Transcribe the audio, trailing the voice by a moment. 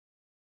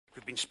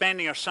We've been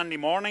spending our Sunday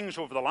mornings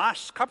over the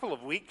last couple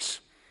of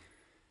weeks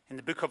in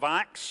the book of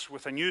Acts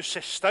with a new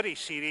study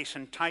series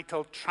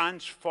entitled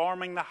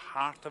Transforming the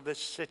Heart of the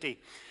City.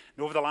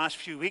 And over the last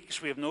few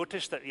weeks, we have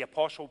noticed that the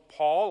Apostle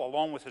Paul,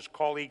 along with his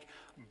colleague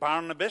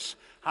Barnabas,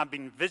 have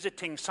been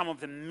visiting some of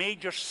the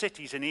major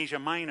cities in Asia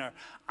Minor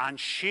and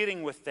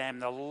sharing with them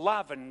the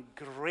love and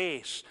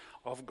grace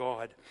of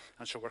God.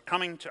 And so we're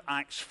coming to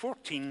Acts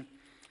 14.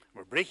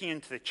 We're breaking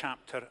into the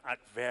chapter at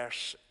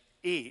verse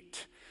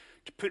 8.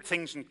 To put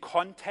things in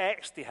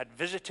context, they had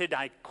visited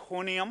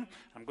Iconium.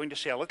 I'm going to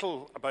say a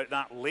little about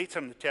that later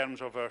in the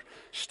terms of our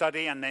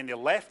study. And then they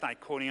left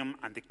Iconium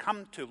and they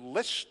come to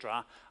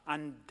Lystra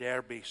and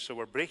Derbe. So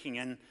we're breaking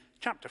in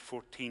chapter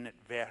 14 at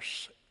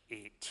verse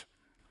 8.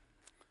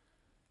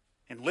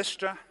 In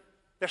Lystra,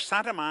 there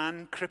sat a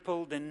man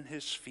crippled in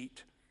his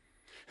feet,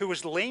 who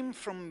was lame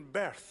from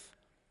birth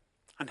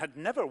and had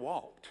never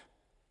walked.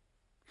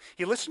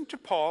 He listened to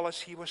Paul as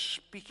he was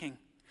speaking.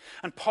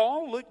 And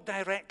Paul looked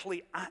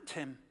directly at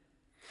him,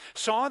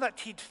 saw that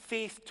he'd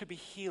faith to be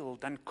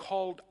healed, and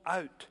called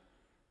out,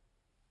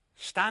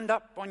 "Stand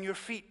up on your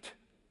feet."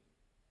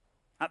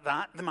 At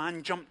that, the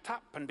man jumped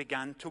up and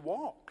began to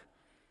walk.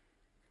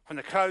 When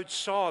the crowd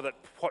saw that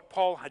what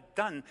Paul had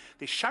done,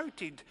 they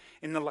shouted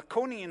in the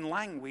Laconian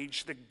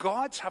language, "The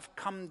gods have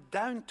come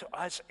down to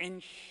us in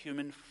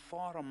human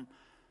form."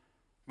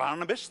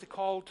 Barnabas they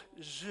called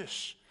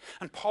Zeus,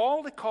 and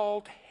Paul they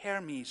called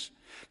Hermes,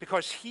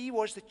 because he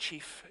was the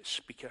chief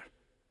speaker.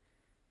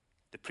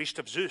 The priest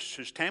of Zeus,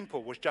 whose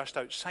temple was just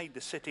outside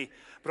the city,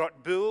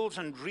 brought bulls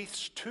and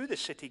wreaths to the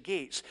city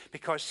gates,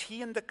 because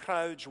he and the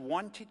crowds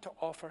wanted to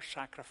offer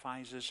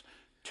sacrifices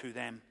to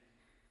them.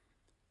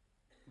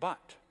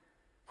 But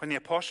when the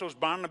apostles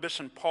Barnabas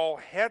and Paul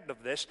heard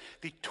of this,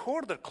 they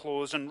tore their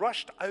clothes and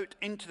rushed out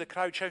into the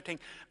crowd, shouting,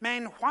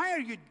 "Men, why are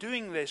you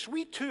doing this?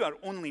 We too are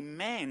only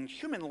men,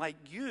 human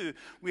like you.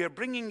 We are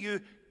bringing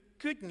you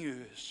good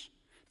news,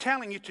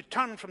 telling you to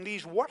turn from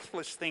these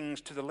worthless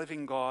things to the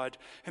living God,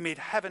 who made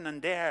heaven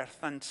and earth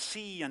and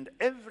sea and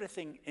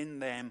everything in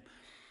them.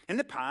 In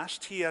the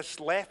past, he has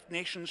left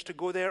nations to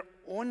go their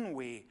own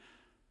way,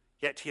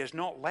 yet he has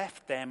not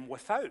left them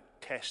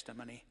without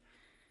testimony.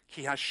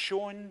 He has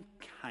shown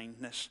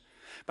kindness.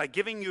 By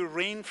giving you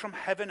rain from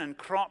heaven and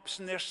crops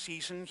in their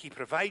season, he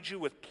provides you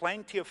with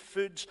plenty of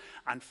foods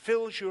and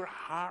fills your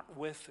heart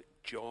with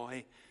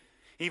joy."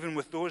 Even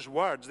with those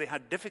words, they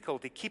had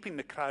difficulty keeping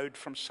the crowd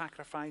from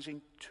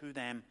sacrificing to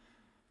them.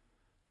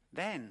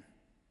 Then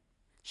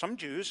some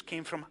Jews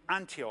came from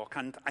Antioch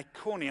and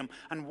Iconium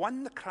and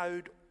won the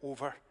crowd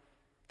over.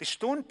 They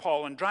stoned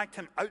Paul and dragged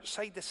him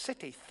outside the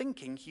city,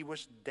 thinking he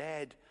was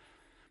dead.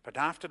 But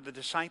after the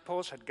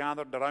disciples had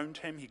gathered around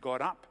him, he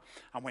got up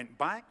and went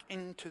back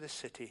into the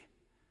city.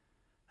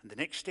 And the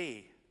next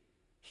day,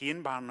 he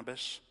and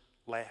Barnabas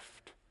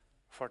left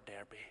for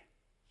Derbe.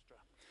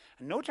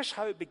 And notice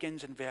how it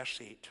begins in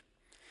verse 8.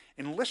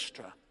 In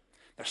Lystra,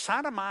 there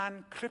sat a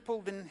man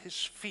crippled in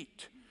his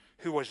feet,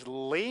 who was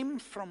lame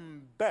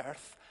from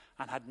birth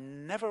and had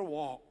never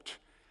walked.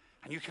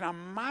 And you can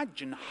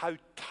imagine how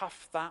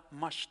tough that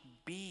must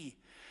be.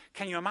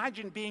 Can you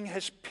imagine being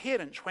his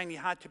parents when he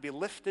had to be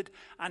lifted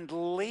and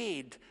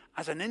laid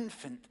as an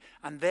infant,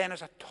 and then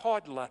as a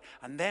toddler,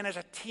 and then as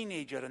a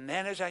teenager, and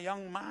then as a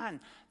young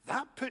man?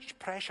 That puts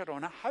pressure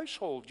on a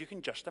household. You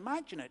can just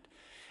imagine it.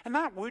 And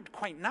that would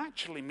quite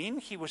naturally mean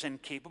he was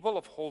incapable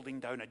of holding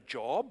down a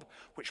job,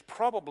 which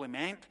probably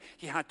meant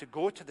he had to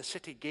go to the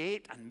city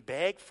gate and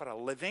beg for a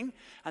living.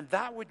 And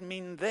that would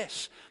mean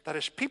this, that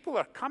as people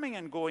are coming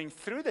and going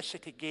through the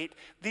city gate,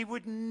 they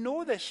would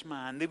know this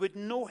man, they would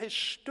know his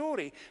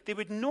story, they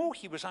would know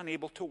he was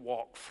unable to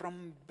walk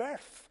from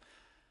birth.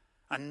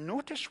 And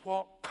notice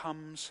what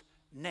comes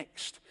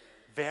next,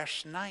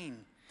 verse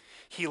 9.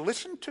 He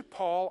listened to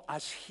Paul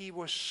as he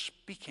was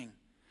speaking.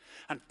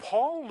 And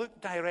Paul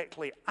looked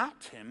directly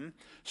at him,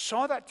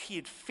 saw that he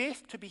had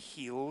faith to be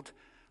healed,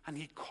 and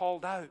he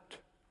called out,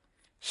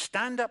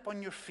 "Stand up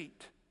on your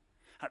feet."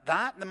 At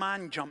that, the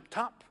man jumped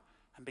up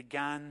and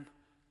began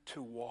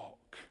to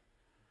walk.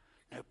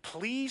 Now,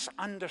 please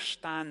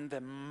understand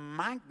the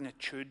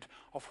magnitude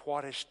of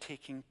what is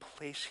taking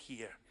place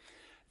here.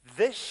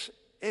 This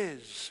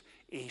is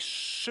a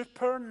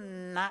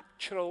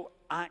supernatural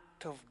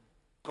act of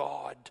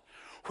God,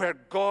 where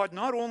God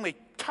not only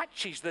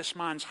touches this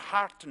man's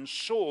heart and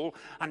soul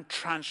and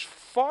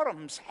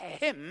transforms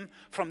him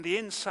from the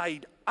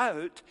inside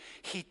out,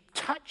 he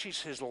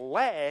touches his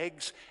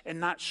legs in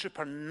that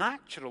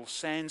supernatural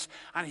sense,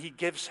 and he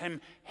gives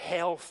him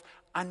health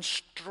and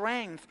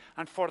strength.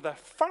 And for the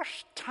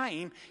first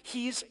time,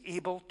 he's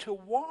able to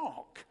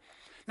walk.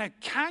 Now,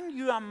 can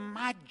you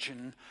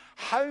imagine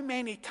how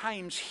many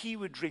times he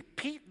would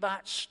repeat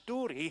that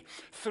story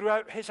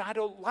throughout his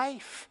adult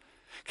life?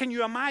 Can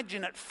you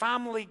imagine at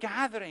family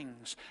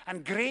gatherings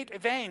and great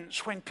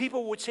events when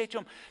people would say to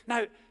him,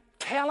 "Now,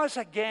 tell us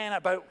again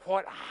about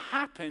what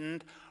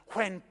happened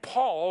when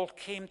Paul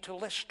came to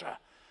Lystra,"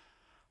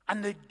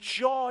 and the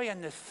joy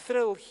and the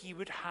thrill he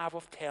would have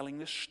of telling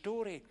the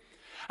story.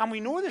 And we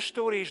know the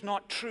story is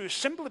not true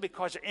simply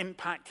because it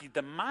impacted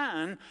the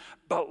man,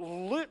 but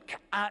look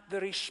at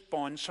the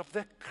response of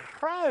the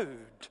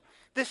crowd.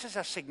 This is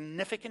a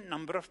significant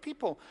number of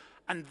people,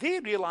 and they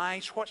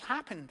realize what's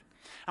happened.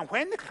 And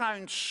when the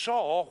crowd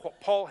saw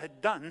what Paul had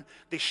done,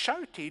 they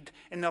shouted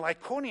in the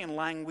Lycaonian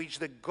language,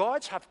 "The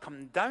gods have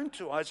come down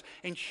to us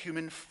in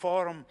human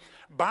form."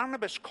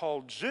 Barnabas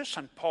called Zeus,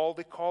 and Paul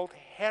they called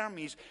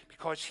Hermes,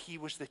 because he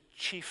was the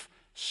chief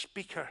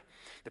speaker.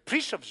 The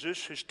priests of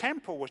Zeus, whose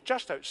temple was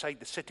just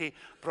outside the city,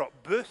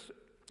 brought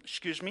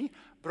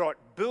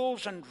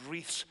bulls and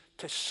wreaths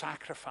to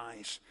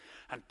sacrifice.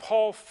 And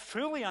Paul,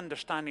 fully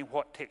understanding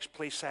what takes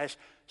place, says,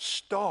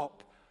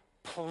 "Stop.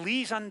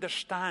 Please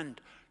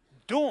understand.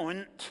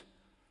 Don't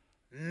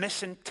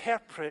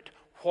misinterpret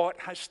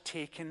what has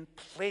taken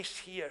place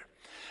here."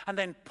 And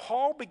then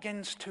Paul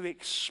begins to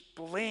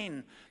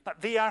explain that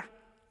they are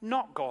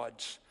not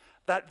gods,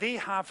 that they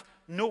have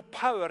no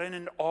power in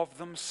and of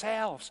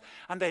themselves.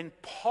 And then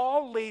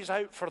Paul lays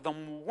out for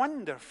them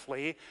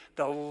wonderfully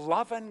the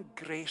love and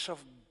grace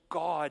of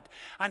God.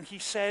 And he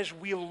says,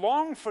 "We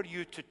long for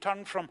you to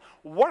turn from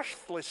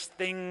worthless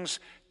things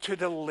to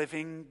the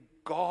living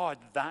God."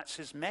 That's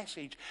his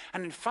message.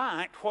 And in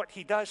fact, what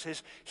he does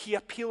is he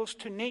appeals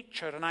to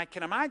nature. And I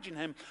can imagine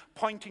him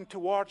pointing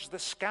towards the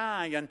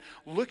sky and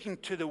looking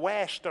to the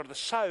west or the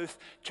south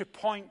to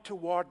point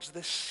towards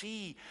the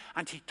sea.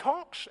 And he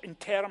talks in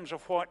terms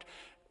of what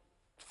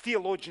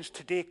theologians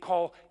today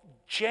call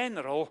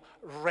general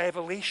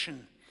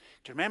revelation.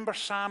 Do you remember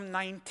Psalm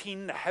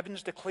 19? The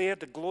heavens declare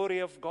the glory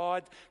of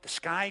God. The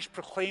skies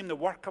proclaim the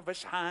work of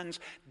his hands.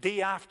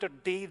 Day after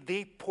day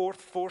they pour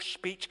forth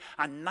speech.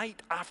 And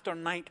night after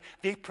night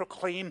they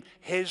proclaim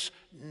his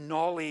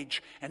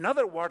knowledge. In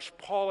other words,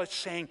 Paul is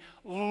saying,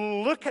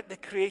 look at the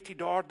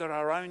created order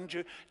around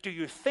you. Do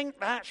you think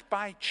that's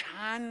by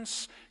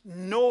chance?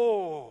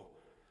 No.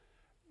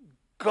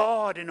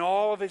 God, in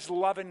all of his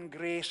love and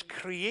grace,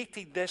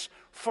 created this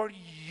for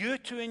you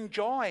to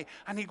enjoy.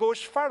 And he goes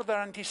further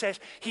and he says,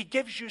 he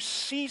gives you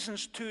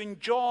seasons to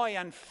enjoy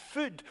and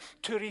food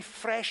to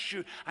refresh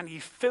you. And he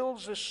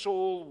fills the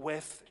soul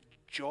with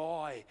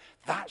joy.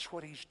 That's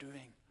what he's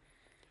doing.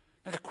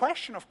 Now, the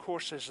question, of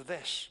course, is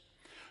this.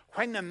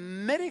 When the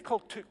miracle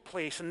took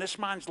place and this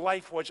man's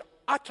life was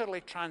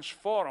utterly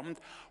transformed,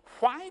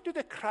 why do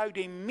the crowd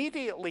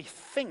immediately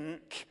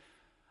think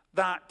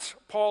that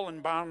Paul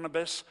and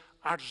Barnabas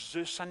are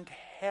Zeus and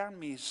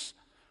Hermes?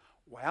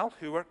 Well,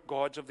 who were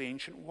gods of the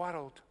ancient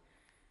world?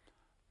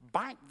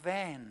 Back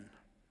then,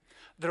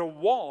 there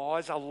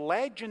was a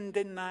legend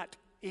in that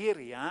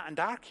area, and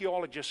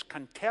archaeologists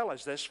can tell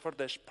us this for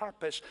this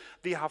purpose.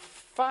 They have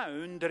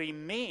found the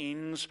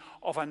remains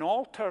of an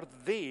altar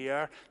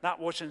there that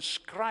was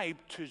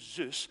inscribed to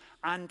Zeus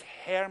and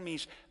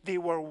Hermes. They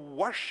were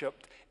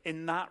worshipped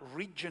in that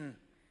region.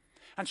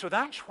 And so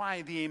that's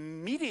why they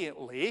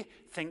immediately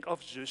think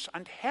of Zeus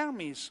and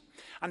Hermes.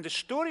 And the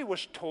story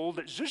was told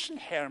that Zeus and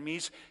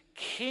Hermes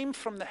came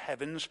from the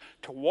heavens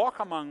to walk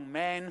among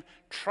men,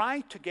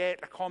 tried to get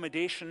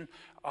accommodation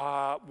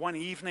one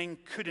evening,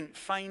 couldn't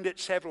find it.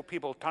 Several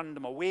people turned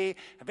them away.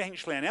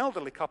 Eventually, an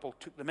elderly couple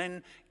took them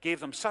in,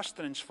 gave them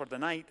sustenance for the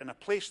night and a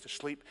place to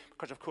sleep,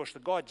 because, of course, the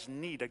gods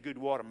need a good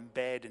warm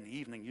bed in the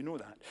evening. You know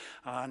that.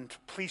 And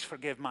please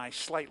forgive my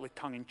slightly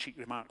tongue-in-cheek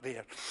remark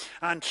there.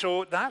 And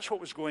so that's what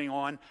was going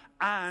on.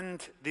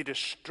 And they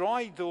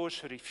destroyed those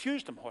who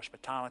refused them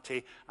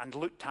hospitality and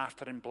looked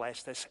after and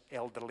blessed this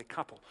elderly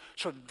couple.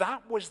 So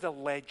that was the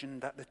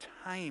legend at the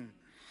time.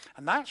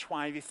 And that's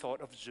why they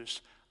thought of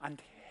Zeus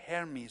and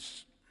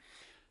Hermes.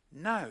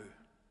 Now,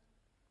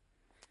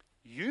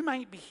 you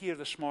might be here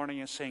this morning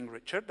and saying,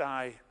 Richard,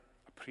 I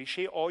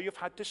appreciate all you've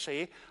had to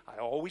say. I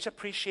always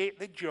appreciate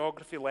the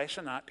geography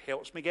lesson. That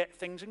helps me get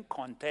things in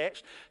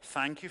context.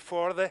 Thank you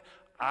for the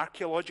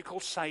archaeological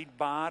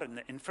sidebar and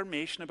the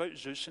information about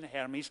Zeus and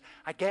Hermes.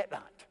 I get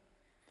that.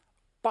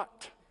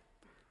 But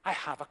I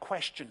have a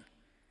question.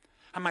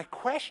 And my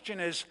question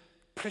is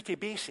pretty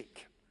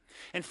basic.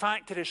 In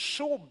fact, it is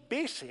so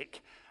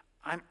basic,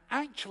 I'm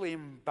actually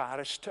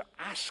embarrassed to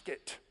ask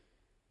it.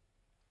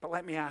 But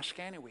let me ask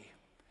anyway.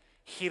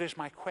 Here is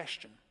my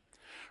question.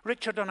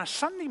 Richard, on a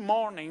Sunday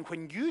morning,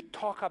 when you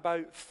talk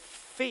about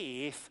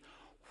faith,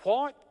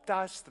 what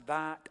does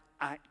that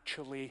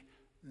actually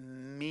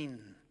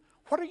mean?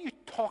 What are you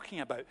talking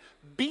about?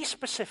 Be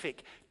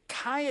specific.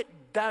 Tie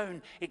it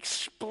down.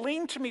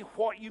 Explain to me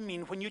what you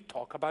mean when you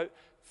talk about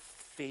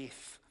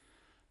faith.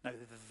 Now,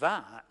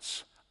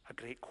 that's a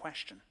great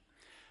question.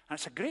 And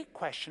it's a great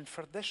question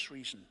for this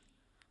reason.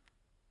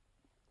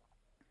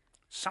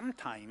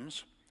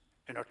 Sometimes,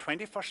 in our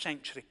 21st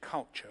century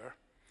culture,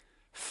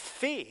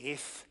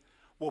 faith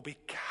will be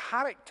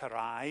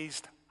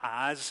characterized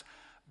as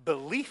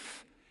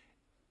belief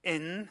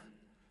in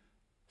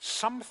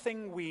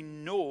something we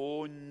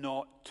know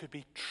not to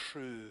be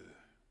true.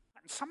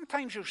 And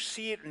sometimes you'll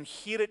see it and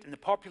hear it in the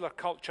popular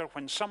culture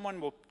when someone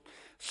will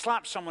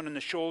slap someone on the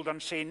shoulder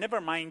and say, never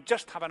mind,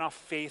 just have enough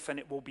faith and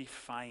it will be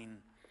fine.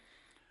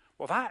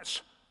 Well,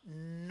 that's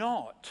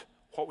not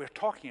what we're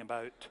talking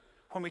about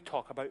when we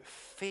talk about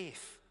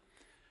faith.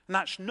 And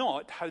that's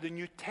not how the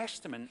New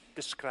Testament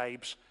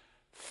describes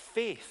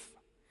faith.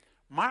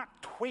 Mark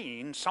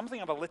Twain,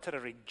 something of a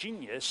literary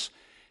genius,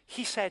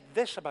 he said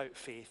this about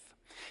faith.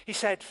 He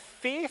said,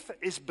 faith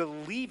is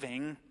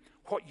believing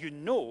what you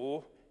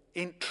know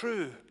ain't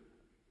true.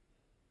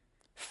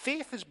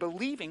 Faith is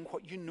believing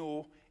what you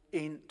know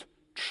ain't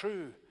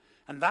true.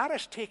 And that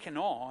has taken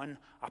on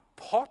a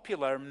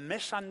popular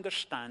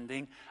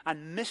misunderstanding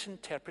and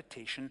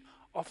misinterpretation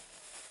of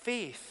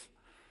faith.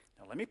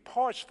 Now let me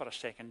pause for a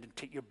second and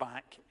take you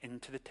back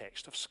into the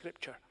text of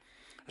Scripture.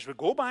 As we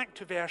go back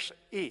to verse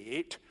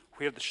 8,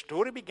 where the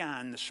story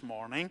began this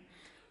morning,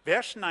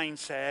 verse 9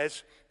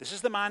 says, this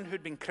is the man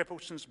who'd been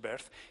crippled since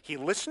birth. He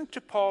listened to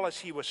Paul as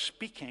he was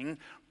speaking.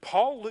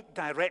 Paul looked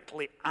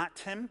directly at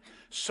him,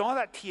 saw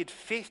that he had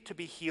faith to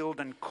be healed,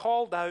 and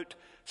called out,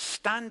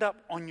 stand up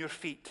on your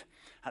feet.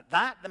 At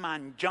that, the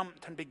man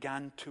jumped and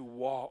began to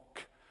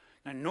walk.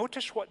 Now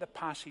notice what the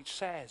passage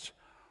says.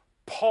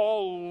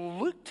 Paul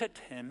looked at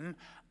him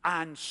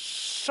and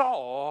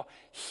saw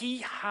he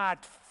had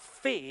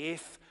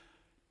faith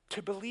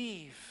to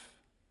believe.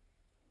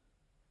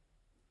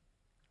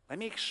 Let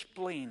me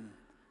explain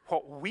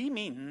what we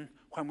mean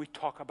when we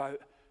talk about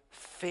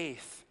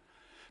faith.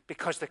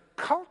 Because the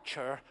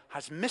culture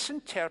has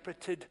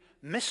misinterpreted,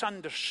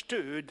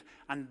 misunderstood,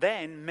 and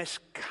then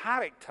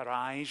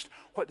mischaracterized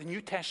what the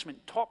New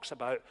Testament talks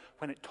about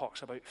when it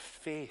talks about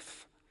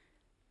faith.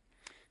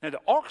 Now, the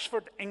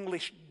Oxford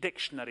English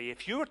Dictionary,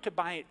 if you were to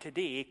buy it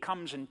today,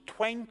 comes in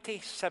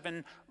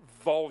 27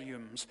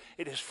 volumes.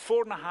 It is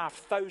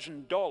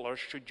 $4,500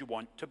 should you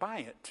want to buy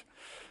it.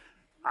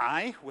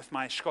 I, with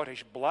my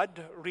Scottish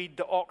blood, read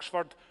the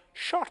Oxford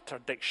Shorter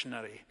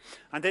Dictionary,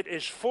 and it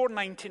is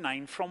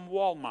 $4.99 from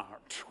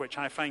Walmart, which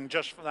I find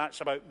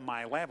that's about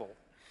my level.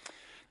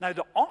 Now,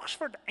 the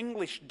Oxford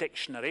English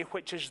Dictionary,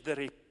 which is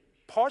the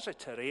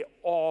repository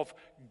of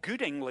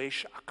good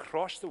English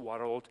across the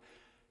world,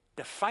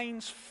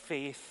 defines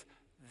faith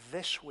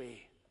this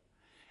way.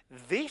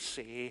 They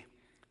say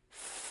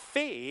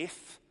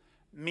faith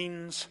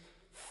means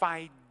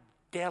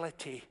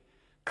fidelity.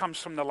 Comes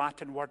from the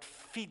Latin word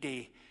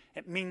fide.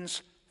 It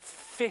means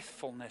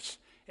faithfulness.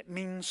 It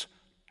means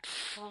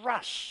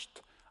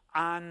trust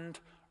and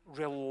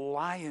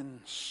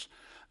reliance.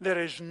 There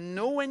is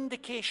no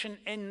indication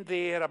in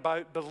there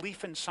about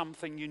belief in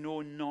something you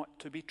know not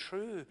to be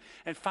true.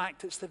 In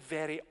fact, it's the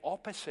very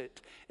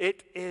opposite.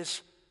 It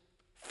is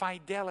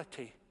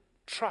fidelity,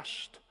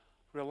 trust,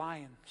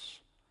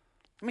 reliance.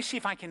 Let me see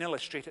if I can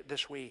illustrate it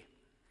this way.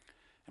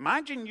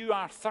 Imagine you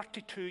are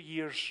 32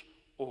 years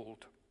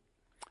old.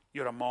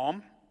 You're a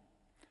mom.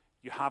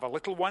 You have a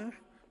little one,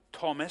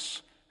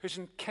 Thomas, who's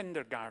in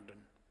kindergarten.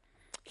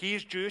 He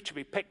is due to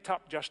be picked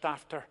up just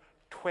after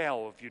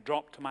 12. You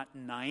dropped him at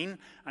 9,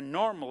 and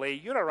normally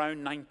you're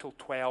around 9 till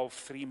 12,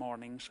 3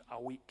 mornings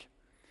a week.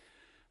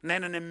 And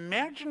then an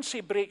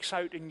emergency breaks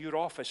out in your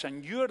office,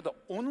 and you're the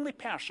only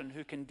person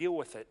who can deal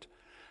with it.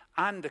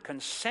 And the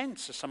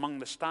consensus among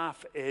the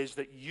staff is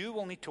that you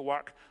will need to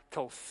work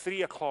till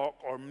 3 o'clock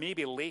or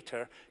maybe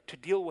later to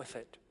deal with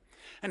it.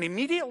 And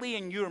immediately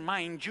in your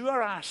mind, you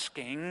are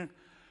asking,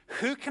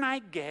 who can I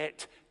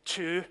get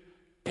to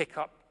pick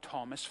up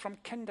Thomas from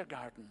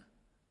kindergarten?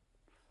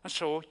 And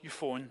so you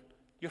phone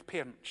your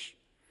parents.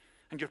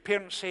 And your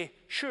parents say,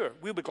 sure,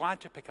 we'll be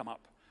glad to pick him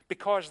up.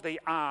 Because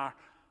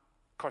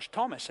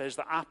Thomas is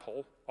the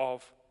apple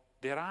of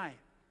their eye.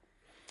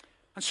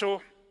 And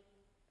so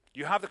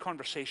you have the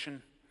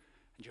conversation,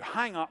 and you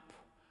hang up.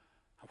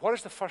 And what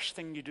is the first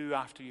thing you do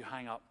after you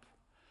hang up?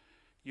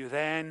 You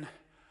then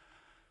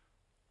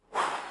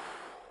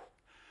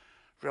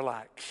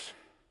relax.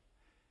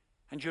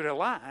 And you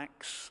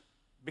relax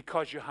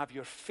because you have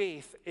your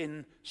faith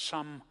in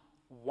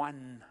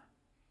someone.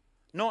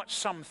 Not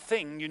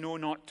something you know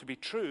not to be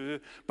true,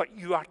 but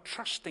you are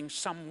trusting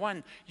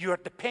someone. You are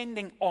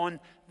depending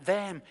on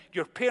them.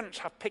 Your parents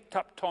have picked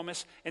up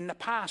Thomas in the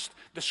past.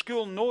 The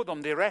school know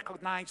them. They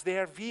recognize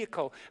their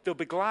vehicle. They'll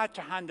be glad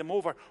to hand him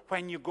over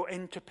when you go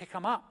in to pick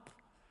him up.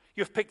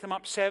 They've picked him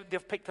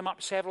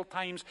up several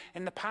times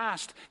in the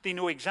past. They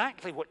know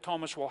exactly what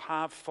Thomas will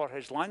have for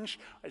his lunch.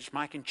 It's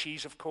mac and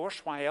cheese, of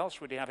course. Why else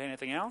would he have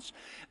anything else?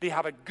 They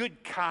have a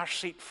good car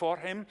seat for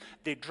him.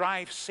 They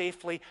drive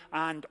safely,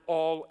 and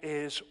all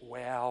is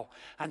well.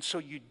 And so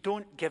you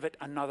don't give it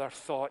another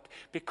thought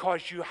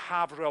because you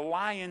have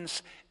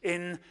reliance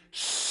in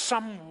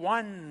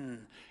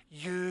someone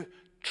you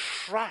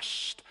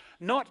trust.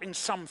 Not in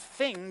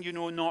something you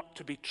know not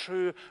to be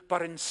true,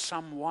 but in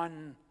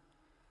someone.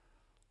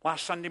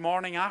 Last Sunday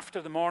morning,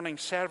 after the morning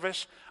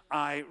service,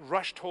 I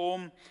rushed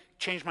home,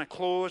 changed my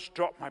clothes,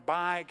 dropped my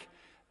bag,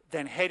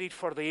 then headed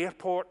for the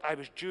airport. I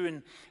was due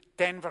in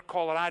Denver,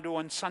 Colorado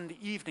on Sunday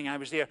evening. I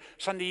was there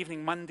Sunday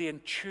evening, Monday,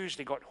 and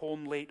Tuesday. Got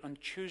home late on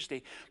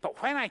Tuesday.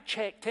 But when I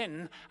checked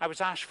in, I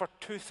was asked for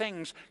 2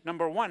 things.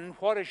 Number 1,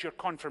 what is your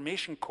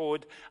confirmation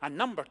code? And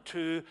number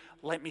 2,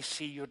 let me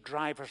see your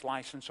driver's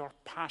license or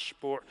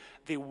passport.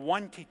 They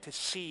wanted to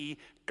see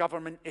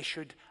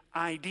government-issued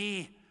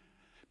ID.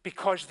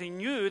 because they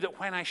knew that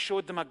when I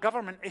showed them a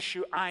government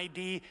issue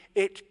ID,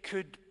 it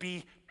could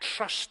be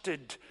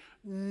trusted.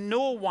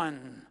 No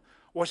one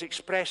was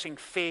expressing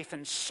faith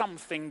in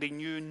something they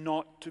knew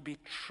not to be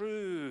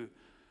true.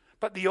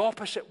 But the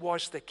opposite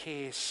was the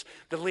case.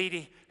 The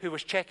lady who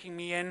was checking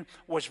me in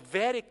was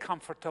very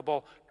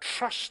comfortable,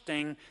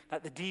 trusting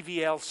that the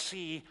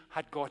DVLC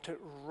had got it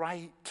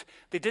right.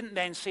 They didn't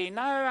then say,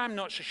 "No, I'm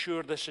not so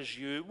sure this is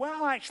you.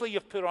 Well, actually,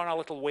 you've put on a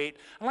little weight.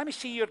 And let me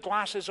see your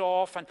glasses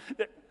off." And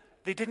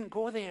they didn't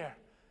go there.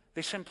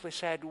 They simply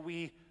said,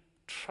 "We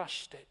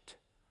trust it."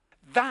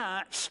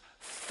 That's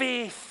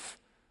faith.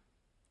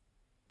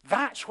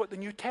 That's what the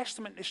New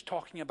Testament is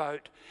talking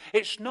about.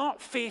 It's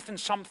not faith in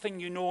something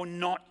you know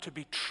not to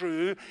be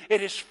true.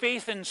 It is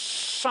faith in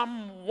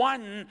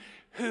someone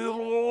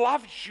who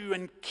loves you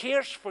and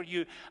cares for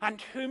you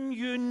and whom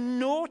you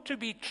know to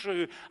be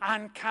true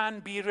and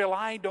can be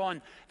relied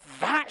on.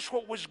 That's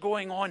what was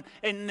going on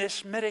in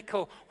this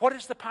miracle. What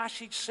does the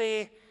passage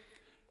say?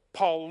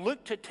 Paul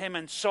looked at him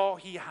and saw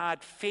he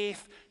had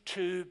faith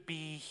to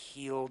be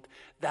healed.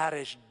 That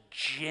is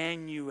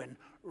genuine,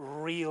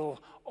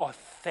 real,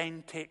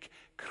 authentic,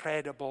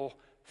 credible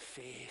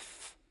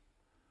faith.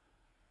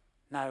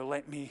 Now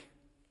let me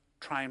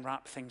try and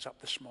wrap things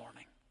up this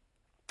morning.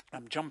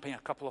 I'm jumping a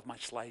couple of my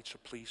slides, so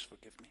please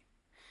forgive me.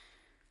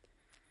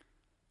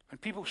 When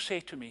people say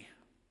to me,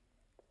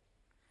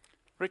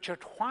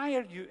 "Richard, why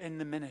are you in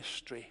the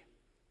ministry?"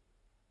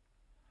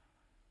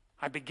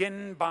 I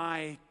begin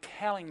by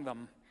telling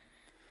them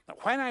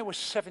that when I was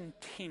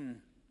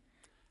 17,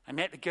 I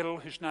met the girl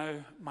who's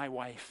now my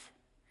wife.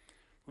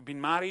 We've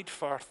been married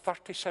for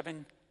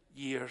 37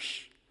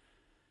 years.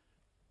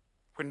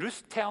 When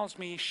Ruth tells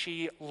me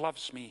she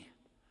loves me,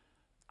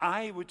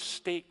 I would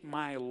stake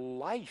my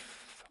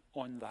life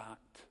on that.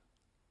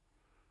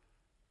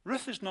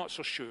 Ruth is not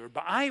so sure,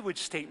 but I would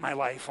stake my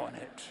life on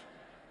it.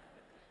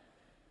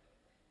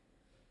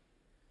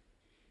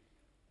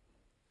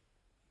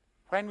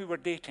 When we were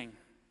dating,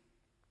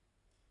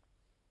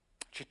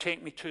 she'd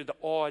take me to the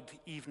odd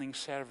evening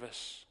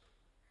service.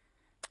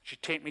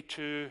 She'd take me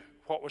to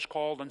what was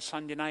called on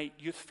Sunday night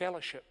youth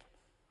fellowship.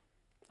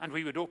 And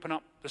we would open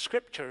up the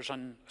scriptures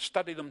and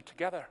study them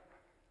together.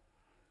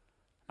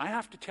 I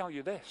have to tell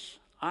you this,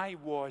 I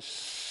was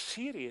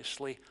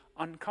seriously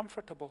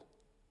uncomfortable.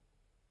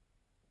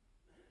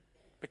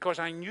 Because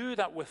I knew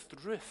that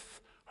with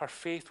Ruth, her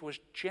faith was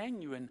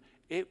genuine.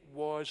 It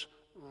was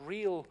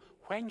real.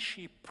 When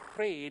she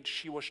prayed,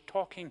 she was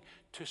talking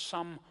to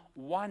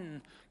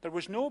someone. There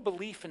was no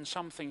belief in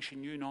something she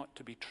knew not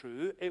to be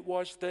true. It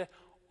was the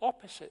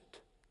opposite.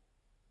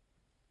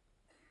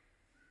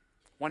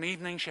 One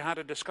evening she had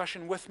a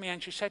discussion with me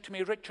and she said to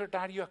me, "Richard,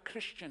 are you a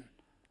Christian?"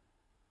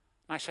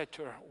 And I said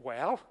to her,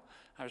 "Well,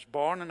 I was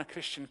born in a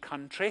Christian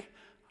country.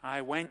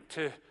 I went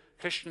to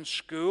Christian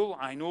school.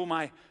 I know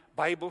my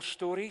Bible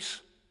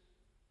stories."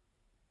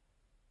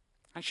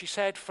 And she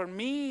said, "For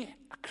me,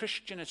 a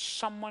Christian is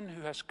someone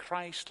who has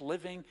Christ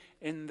living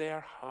in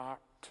their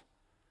heart."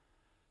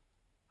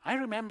 I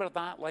remember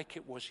that like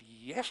it was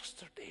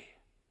yesterday.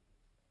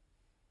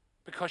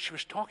 Because she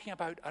was talking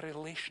about a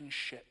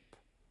relationship.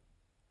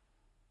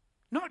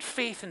 Not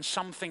faith in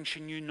something she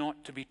knew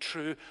not to be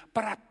true,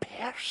 but a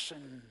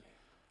person.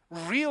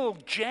 Real,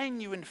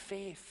 genuine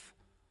faith.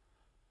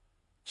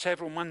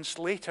 Several months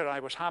later, I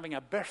was having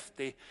a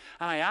birthday,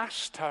 and I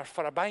asked her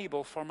for a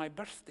Bible for my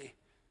birthday.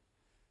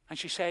 And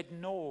she said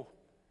no,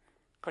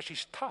 because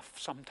she's tough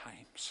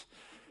sometimes.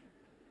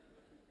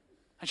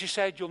 And she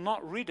said, "You'll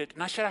not read it."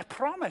 And I said, "I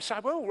promise, I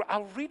will.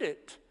 I'll read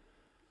it."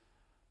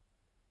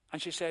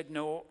 And she said,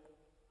 "No,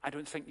 I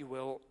don't think you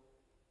will."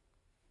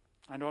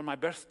 And on my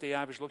birthday,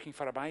 I was looking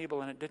for a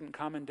Bible, and it didn't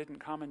come and didn't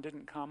come and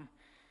didn't come.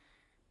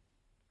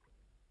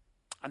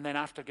 And then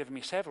after giving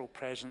me several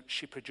presents,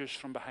 she produced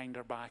from behind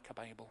her back a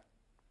Bible.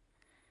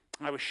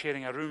 I was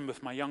sharing a room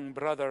with my young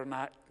brother, and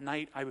at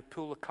night I would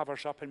pull the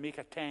covers up and make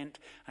a tent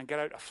and get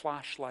out a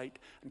flashlight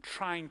and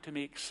trying to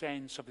make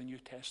sense of the New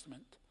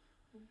Testament.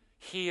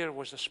 Here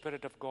was the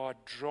Spirit of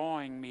God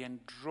drawing me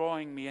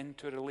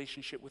into a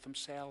relationship with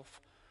himself.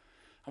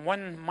 And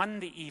one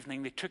Monday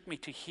evening, they took me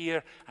to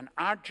hear an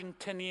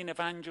Argentinian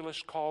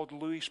evangelist called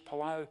Luis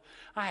Palau.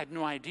 I had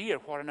no idea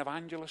what an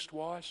evangelist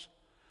was.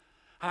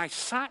 And I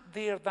sat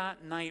there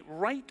that night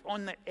right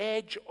on the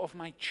edge of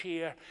my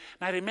chair.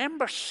 And I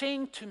remember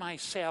saying to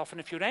myself, and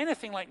if you're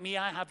anything like me,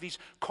 I have these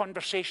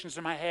conversations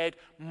in my head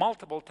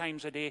multiple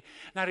times a day.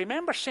 And I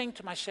remember saying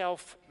to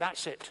myself,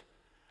 "That's it.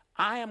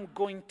 I am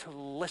going to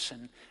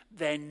listen.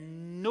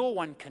 Then no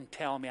one can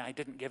tell me I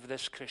didn't give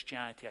this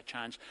Christianity a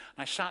chance."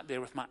 And I sat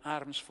there with my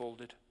arms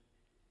folded.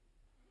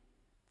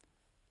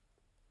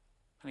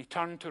 And he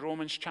turned to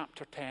Romans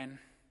chapter 10.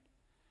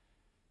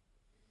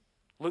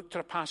 Looked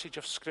at a passage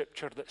of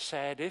Scripture that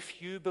said,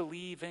 "If you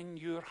believe in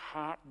your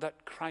heart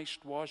that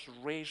Christ was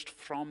raised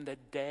from the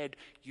dead,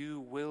 you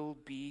will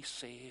be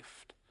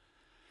saved."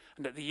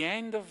 And at the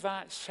end of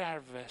that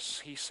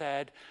service, he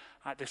said,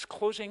 at this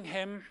closing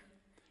hymn,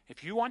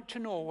 If you want to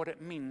know what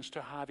it means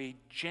to have a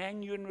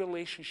genuine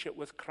relationship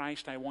with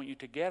Christ, I want you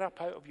to get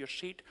up out of your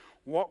seat,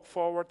 walk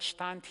forward,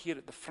 stand here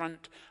at the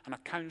front, and a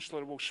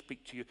counselor will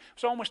speak to you.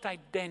 It's almost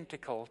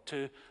identical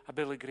to a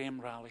Billy Graham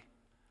rally.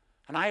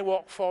 And I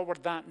walked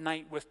forward that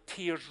night with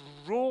tears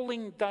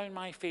rolling down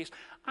my face.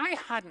 I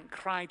hadn't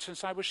cried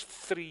since I was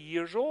 3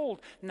 years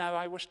old. Now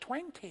I was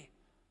 20.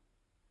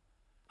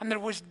 And there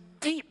was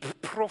deep,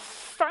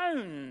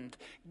 profound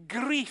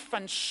grief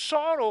and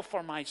sorrow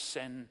for my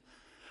sin.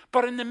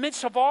 But in the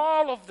midst of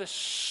all of the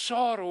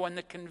sorrow and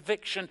the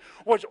conviction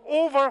was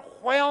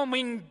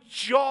overwhelming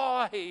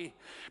joy,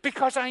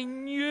 because I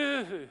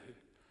knew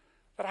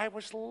that I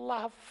was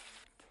loved,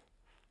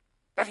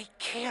 that he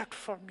cared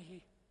for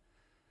me,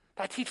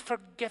 that he'd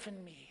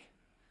forgiven me,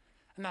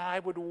 and that I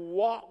would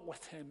walk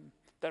with him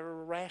the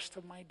rest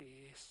of my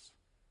days.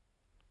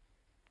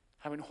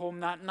 I went home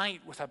that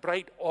night with a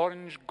bright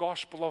orange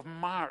Gospel of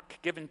Mark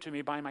given to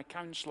me by my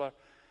counselor.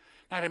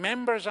 I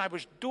remember as I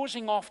was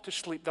dozing off to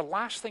sleep, the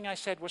last thing I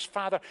said was,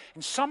 Father,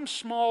 in some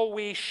small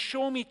way,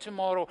 show me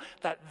tomorrow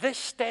that this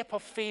step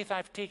of faith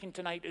I've taken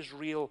tonight is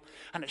real.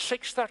 And at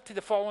 6:30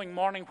 the following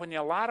morning, when the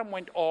alarm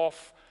went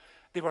off,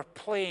 they were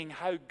playing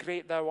How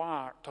Great Thou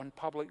Art on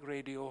public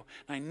radio,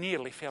 and I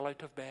nearly fell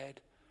out of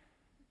bed.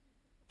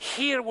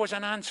 Here was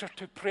an answer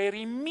to prayer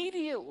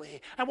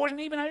immediately. I wasn't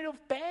even out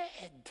of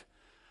bed.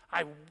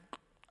 I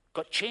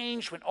got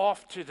changed, went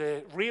off to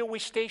the railway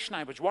station.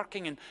 I was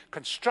working in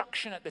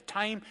construction at the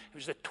time. It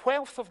was the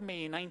 12th of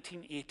May,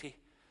 1980.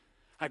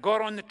 I got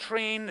on the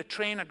train. The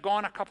train had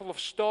gone a couple of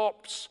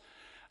stops.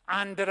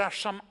 And there are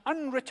some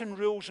unwritten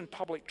rules in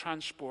public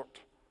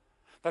transport.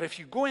 That if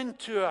you go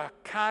into a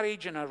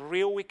carriage, in a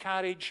railway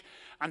carriage,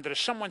 and there is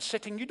someone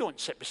sitting, you don't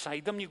sit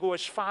beside them. You go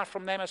as far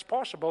from them as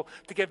possible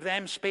to give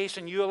them space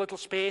and you a little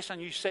space, and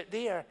you sit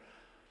there.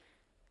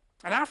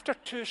 And after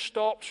 2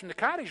 stops, when the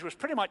carriage was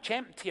pretty much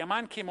empty, a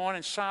man came on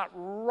and sat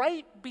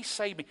right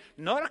beside me.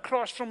 Not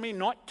across from me,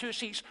 not 2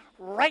 seats,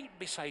 right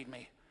beside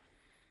me.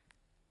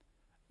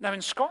 Now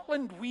in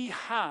Scotland we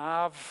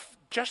have,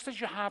 just as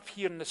you have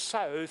here in the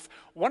south,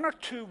 1 or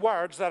 2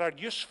 words that are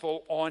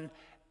useful on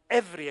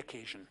every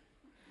occasion.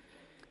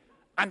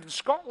 And in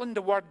Scotland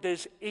the word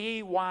is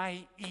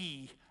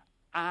A-Y-E,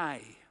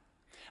 I.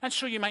 And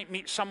so you might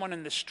meet someone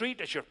in the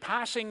street as you're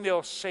passing,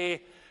 they'll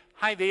say,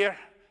 hi there.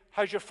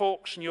 How's your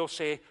folks? And you'll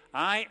say,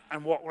 aye,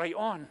 and walk right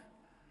on.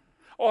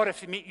 Or if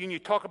they meet you and you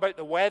talk about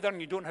the weather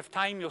and you don't have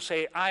time, you'll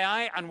say, aye,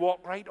 aye, and walk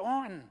right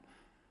on.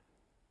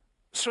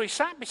 So he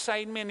sat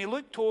beside me and he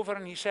looked over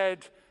and he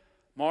said,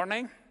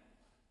 morning.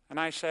 And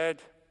I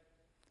said,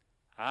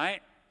 aye,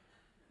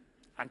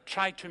 and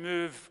tried to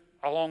move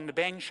along the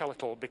bench a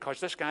little because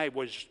this guy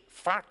was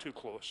far too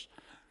close.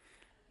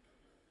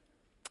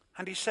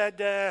 And he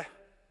said,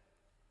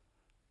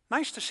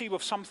 nice to see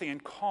we've something in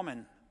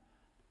common.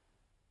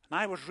 And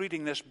I was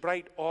reading this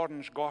bright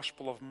orange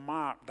Gospel of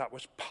Mark that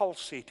was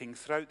pulsating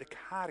throughout the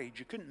carriage.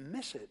 You couldn't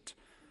miss it.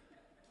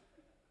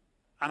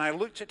 And I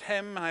looked at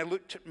him and I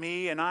looked at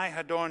me, and I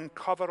had on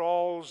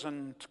coveralls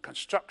and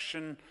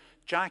construction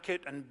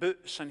jacket and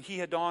boots, and he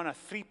had on a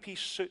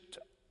 3-piece suit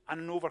and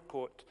an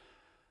overcoat.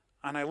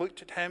 And I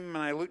looked at him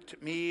and I looked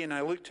at me and I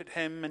looked at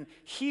him, and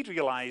he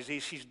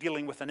realizes he's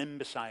dealing with an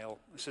imbecile.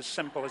 It's as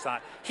simple as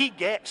that. He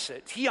gets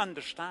it. He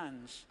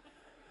understands.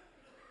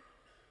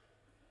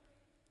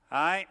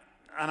 Aye,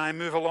 and I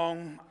move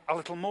along a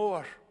little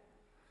more.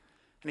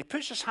 And he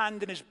puts his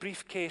hand in his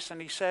briefcase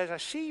and he says, I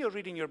see you're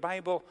reading your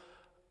Bible.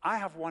 I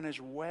have one as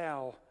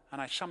well,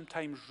 and I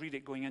sometimes read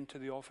it going into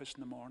the office in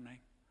the morning.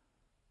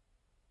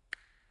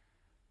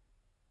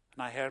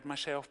 And I heard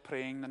myself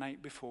praying the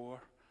night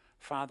before,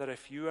 Father,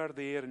 if you are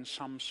there in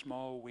some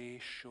small way,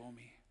 show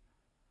me.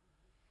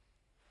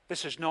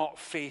 This is not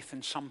faith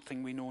in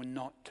something we know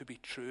not to be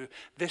true.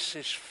 This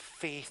is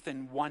faith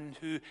in one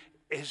who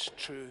is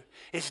true,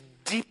 is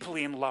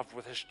deeply in love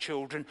with his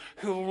children,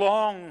 who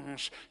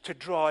longs to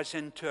draw us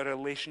into a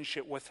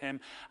relationship with him.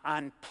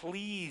 And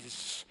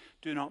please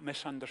do not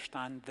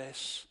misunderstand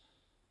this.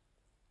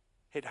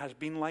 It has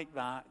been like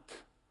that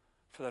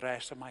for the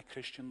rest of my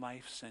Christian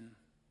life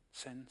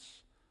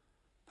since.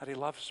 That he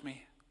loves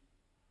me,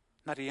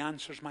 that he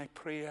answers my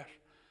prayer,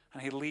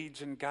 and he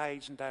leads and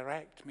guides and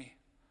directs me.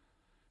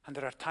 And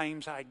there are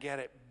times I get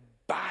it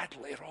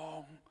badly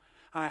wrong.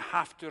 And I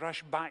have to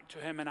rush back to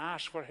him and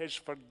ask for his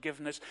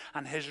forgiveness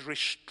and his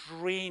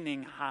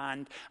restraining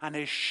hand and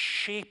his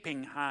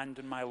shaping hand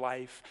in my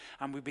life.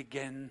 And we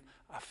begin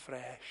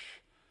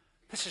afresh.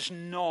 This is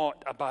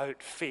not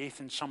about faith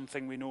in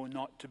something we know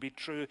not to be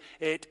true.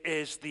 It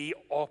is the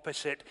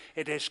opposite.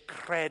 It is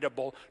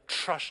credible,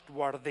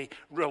 trustworthy,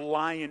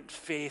 reliant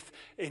faith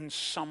in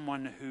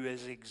someone who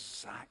is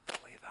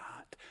exactly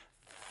that.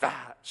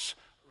 That's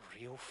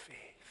real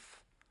faith.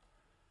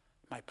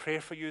 My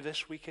prayer for you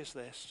this week is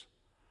this: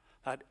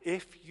 that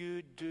if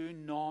you do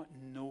not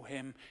know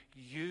him,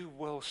 you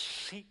will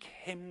seek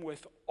him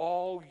with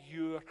all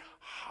your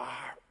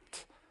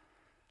heart.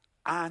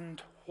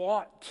 And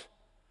what?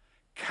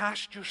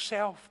 Cast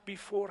yourself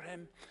before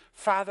him.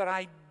 Father,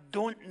 I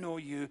don't know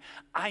you.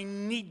 I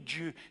need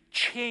you.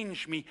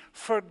 Change me,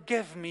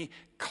 forgive me,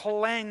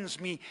 cleanse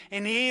me,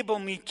 enable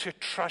me to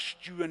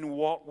trust you and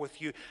walk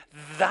with you.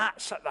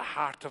 That's at the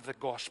heart of the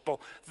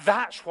gospel.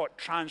 That's what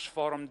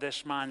transformed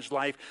this man's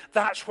life.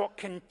 That's what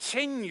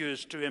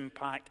continues to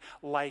impact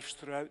lives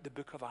throughout the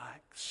book of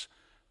Acts.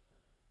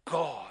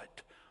 God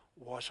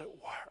was at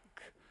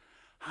work.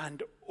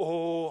 And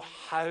oh,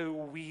 how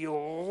we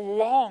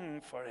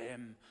long for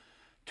him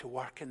to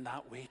work in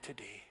that way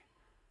today.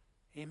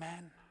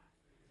 Amen.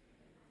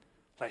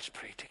 Let's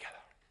pray together.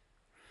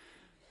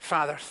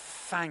 Father,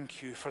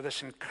 thank you for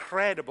this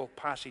incredible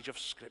passage of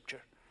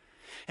Scripture.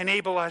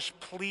 Enable us,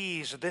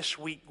 please, this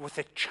week with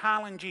the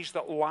challenges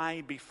that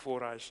lie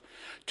before us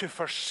to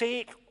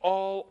forsake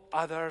all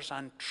others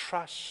and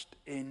trust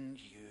in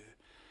you.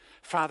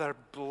 Father,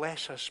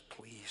 bless us,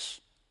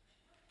 please,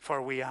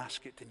 for we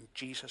ask it in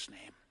Jesus'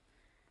 name.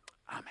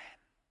 Amen.